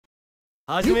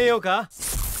始めようか。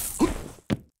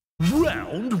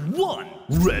 Round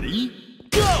 1 Ready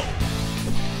Go!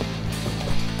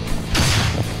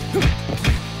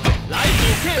 ライジン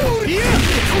ケンいや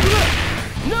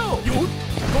ノーよっこ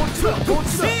っちだこっ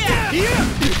ちだせやいや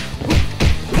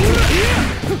ほらいや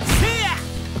せや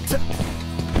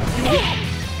よ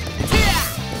っせや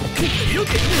よっ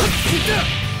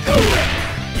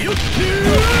よっよ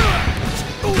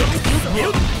っよ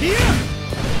っいや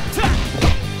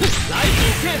ライジン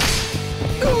ケン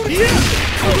いや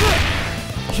ほら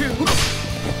キューよ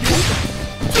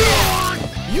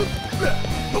っよっ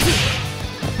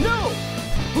ノー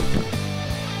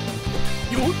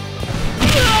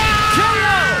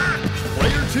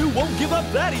Player 2 won't give up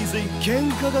that easy. 喧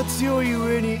嘩が強い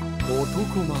上に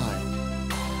男前。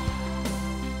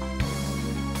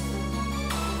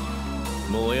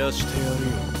燃やしてやるよ。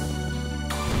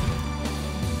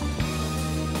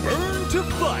 Burn to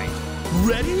fight.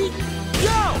 Ready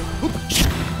Go!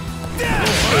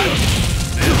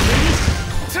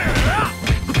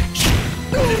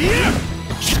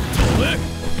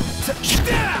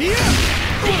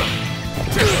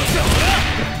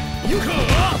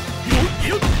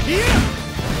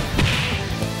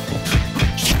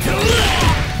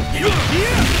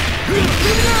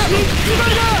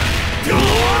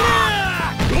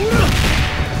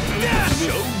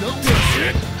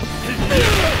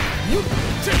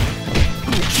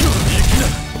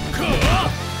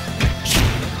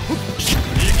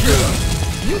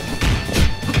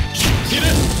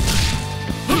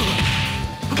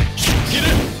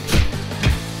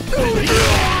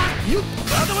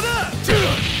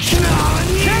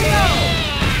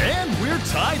 And we're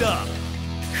tied up.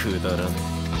 くだらん。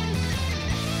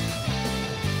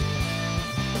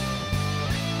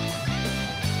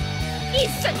一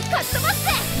緒にかっ飛ばって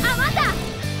あまだ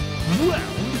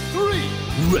Round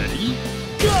 3 Ready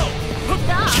Go! どうさっ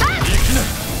きな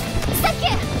そこ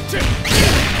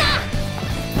だ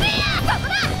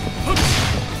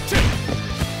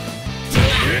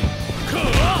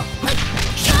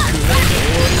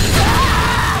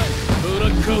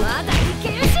まだいけ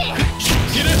るし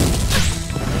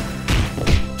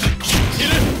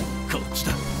こっち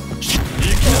だ。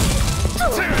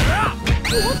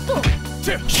おっと捕まえて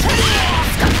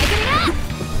みなそ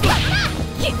こだ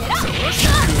決めろ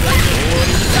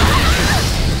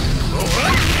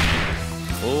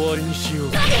終わりにしよう。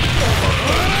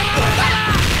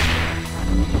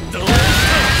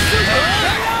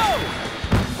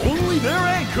 Only their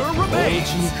anchor 大 remains.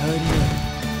 地に帰りな。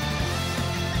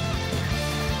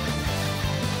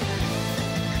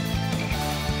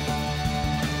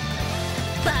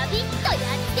バビッとやっ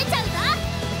つけちゃうぞ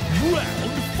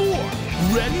Round 4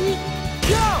 Ready Go!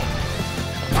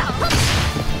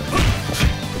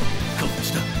 こっ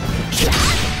ちだ。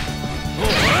当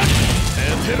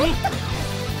てろ。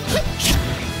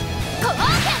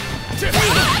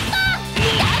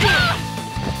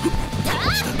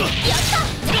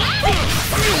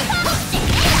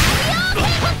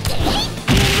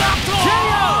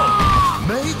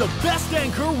May the best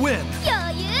anchor win.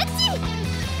 余裕値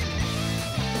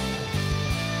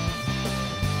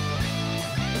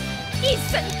一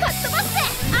緒にかっ飛ばって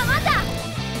あまだ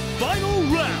Final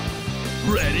round.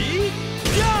 Ready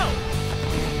Go!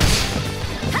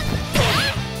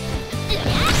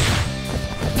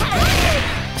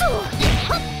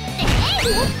 お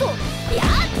っとやっ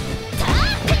た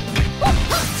おっ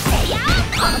やあ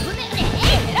ぶねえ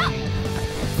ら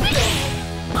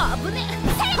あぶねえ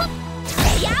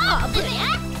やあぶね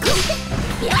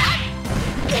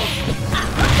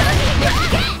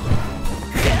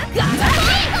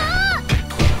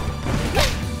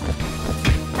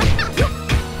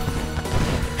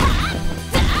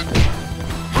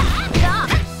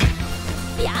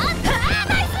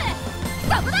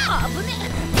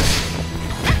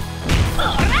やあぶ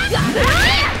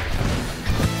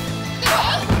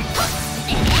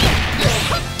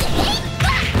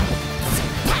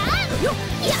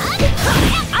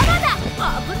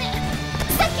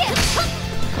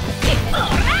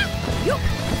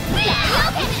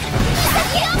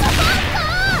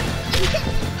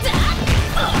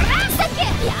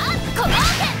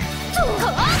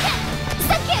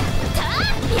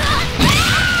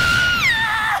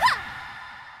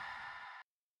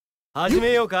始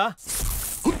めようか。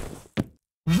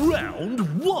 Round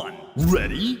 1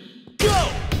 Ready Go!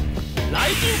 ラ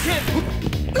イジンケ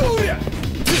ン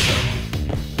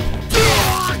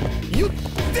よっ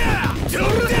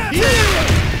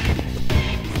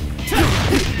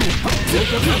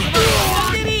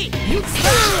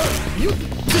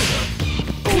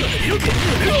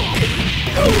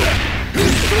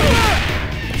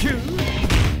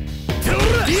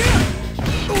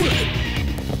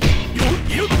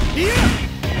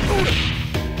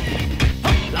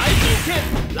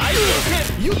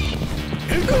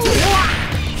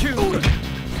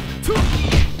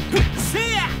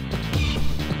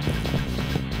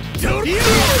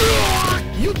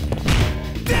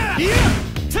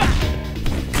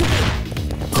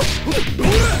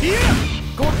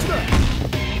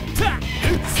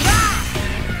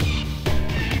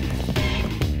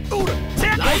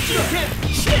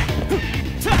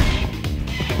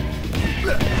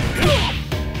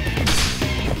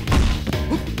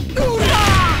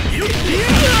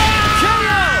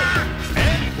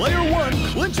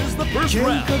喧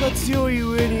嘩が強い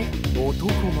上に男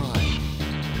前。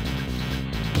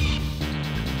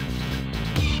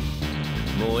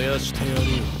燃やしてやる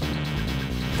よ。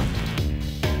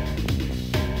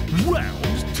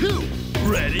Round 2.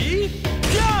 Ready?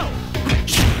 Go!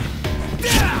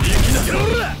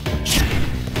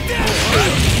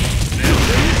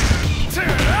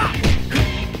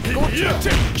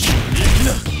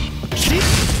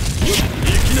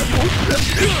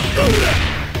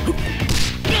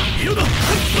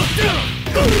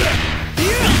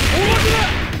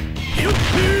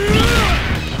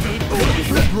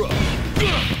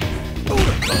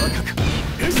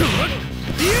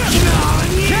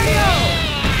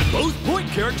 Both point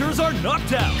characters are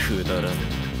knocked out. くだらね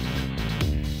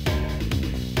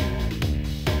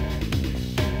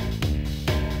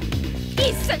え。一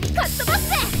緒にかっ飛ば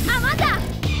せ、あまだ。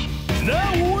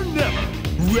Now or never.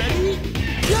 Ready?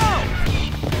 Go!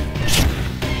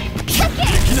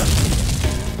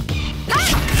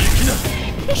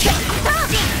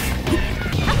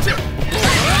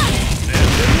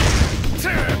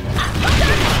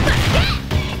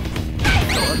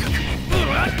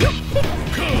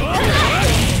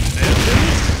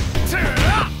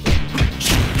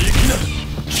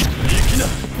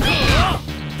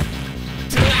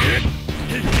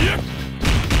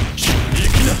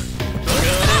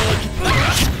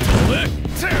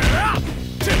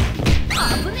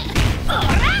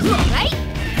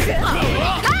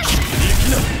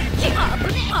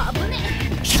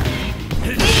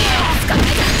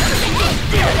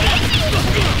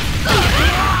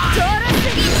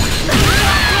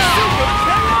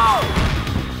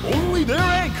 Only their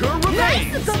anchor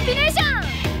remains. コンビネーション。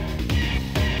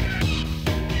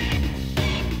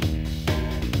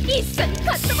一緒に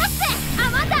かっ飛ばせ、あ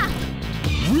まだ。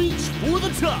Reach for the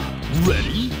top.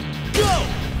 Ready? Go!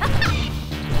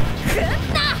 くん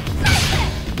な。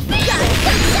ナイ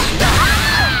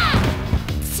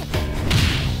ス。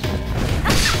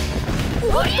お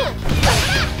りゃ。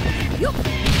よっ。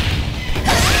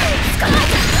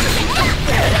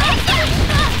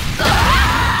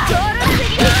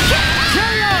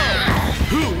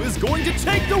Who is going to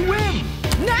take the win?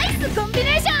 ナイスコンビ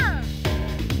ネーション。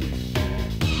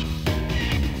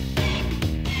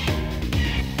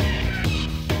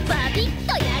バビッと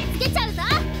やっつけちゃうぞ。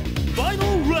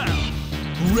 Final round.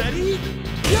 Ready?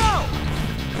 Go!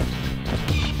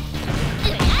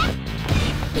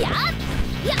 やっ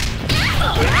やっ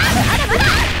まだまだ。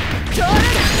ちょうど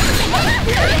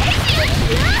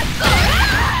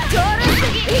ちょうどす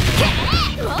ぎ。いけ。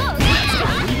もう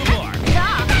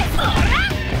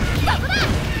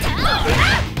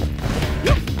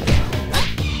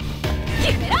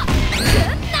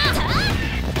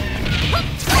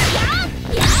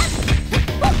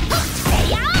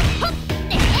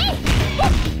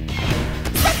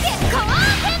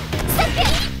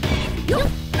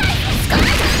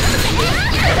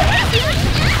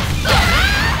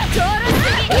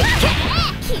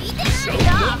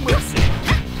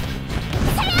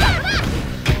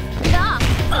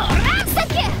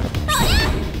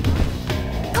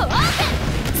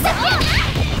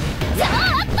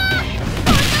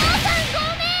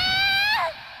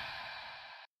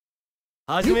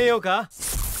始めようか。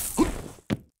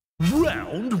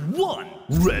Round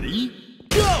 1. Ready?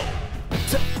 Go!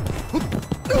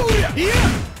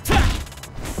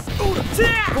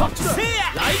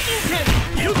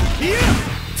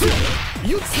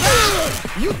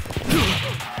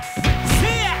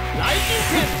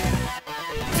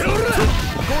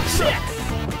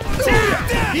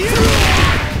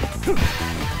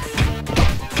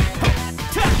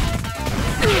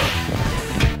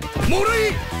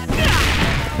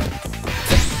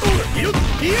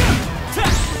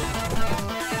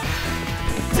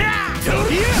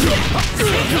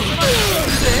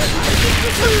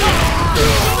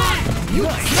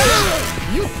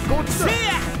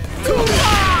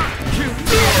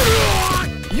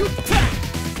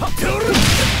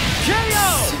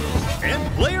 And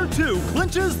player 2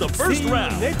 clinches the first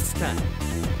round. Next time.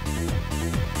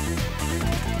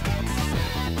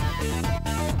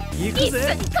 行く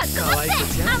ぜ。可愛い子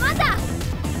ちゃん。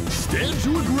 Stand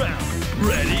your ground.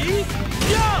 Ready?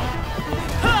 Go!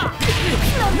 Ha!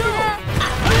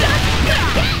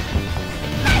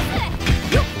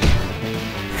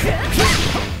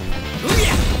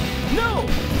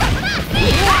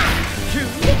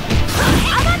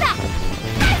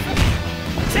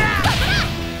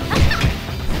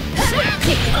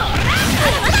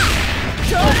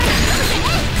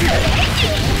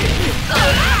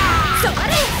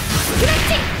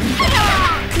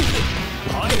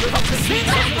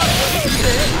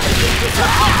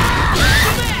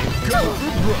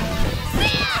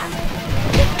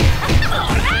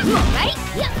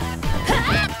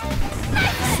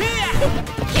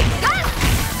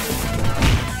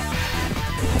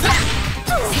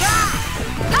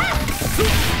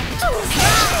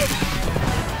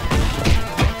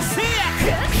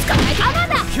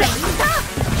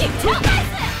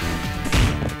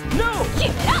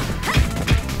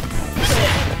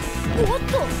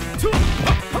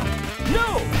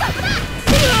 No!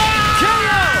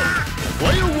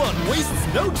 Player one wastes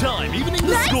no time evening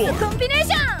the ナイス score. コンビネー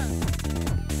ション。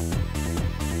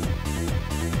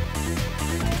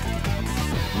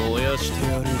燃やして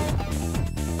やるよ。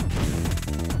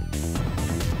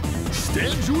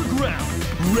 Stand your ground.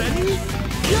 Ready?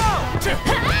 Go!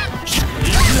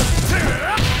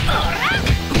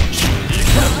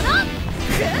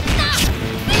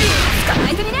 捕ま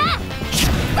えてみな。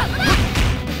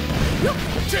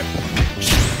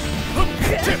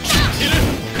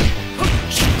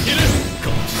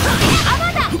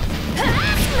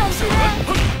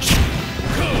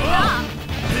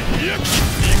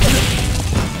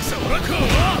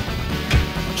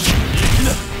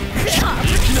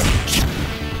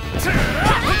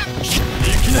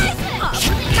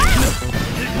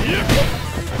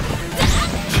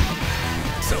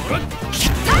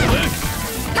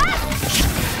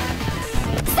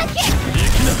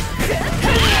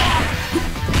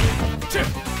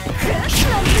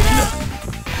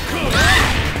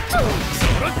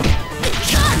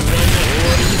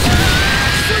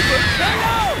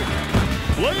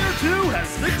Player two has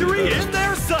victory in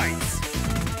their sights.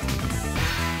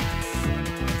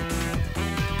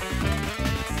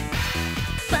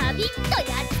 バビッと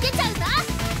やっつけちゃうぞ。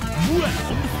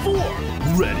 Round four.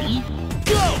 Ready?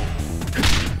 Go!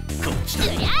 うり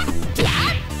ゃやっ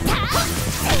た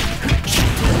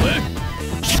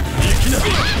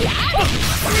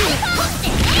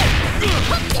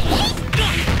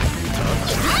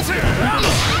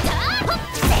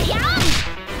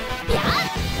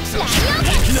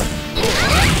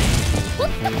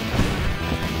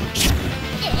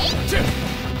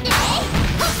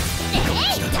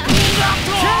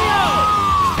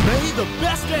May the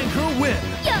best anchor win.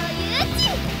 余裕値。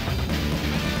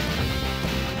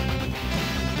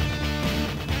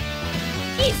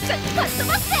一緒にかっ飛ば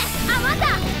せ。あまだ。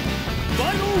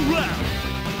 Final round.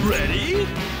 Ready?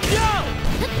 Go!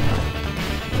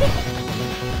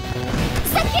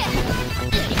 サンキュー。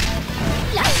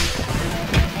ライ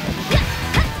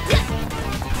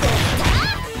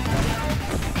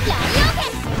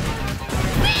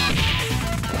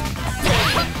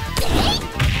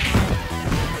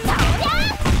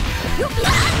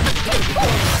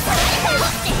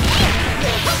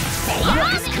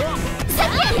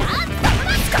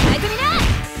捕まえてみな。